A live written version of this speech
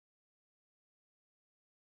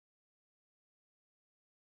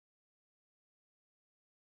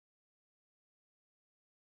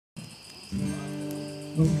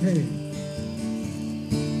Okay.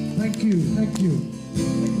 Thank you, thank you.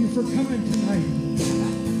 Thank you for coming tonight.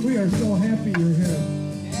 We are so happy you're here.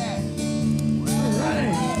 All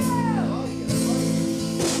right.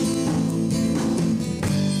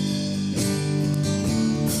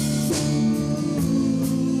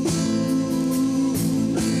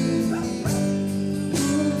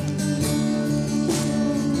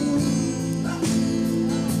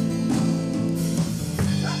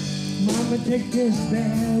 Mama, take this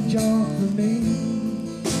badge off of me.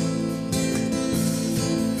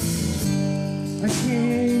 I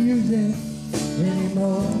can't use it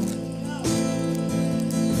anymore.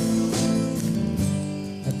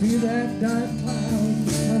 I feel that dark cloud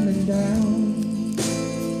coming down.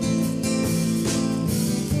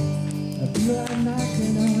 I feel like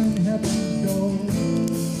knocking on heaven's door.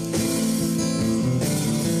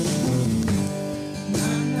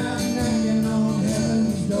 Knocking on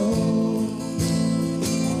heaven's door.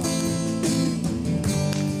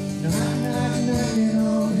 Knocking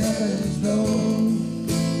on heaven's door.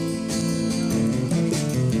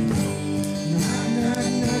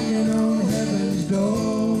 Knocking on heaven's door.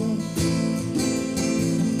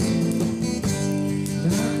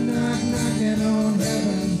 Knocking on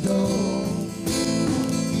heaven's door.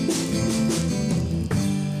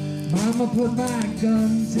 Mama put my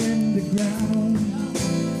guns in the ground.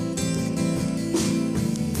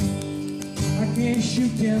 I can't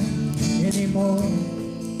shoot them anymore.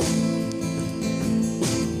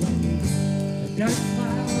 The dark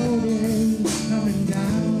cloud is coming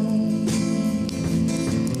down.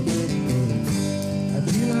 I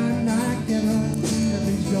feel like knocking on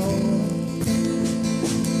heaven's door.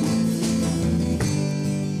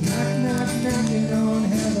 Knocking on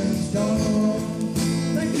heaven's door.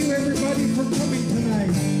 Thank you everybody for coming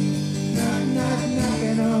tonight.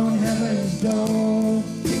 Knocking on heaven's door.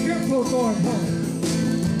 Be careful going home.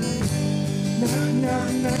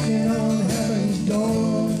 Knocking on heaven's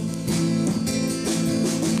door.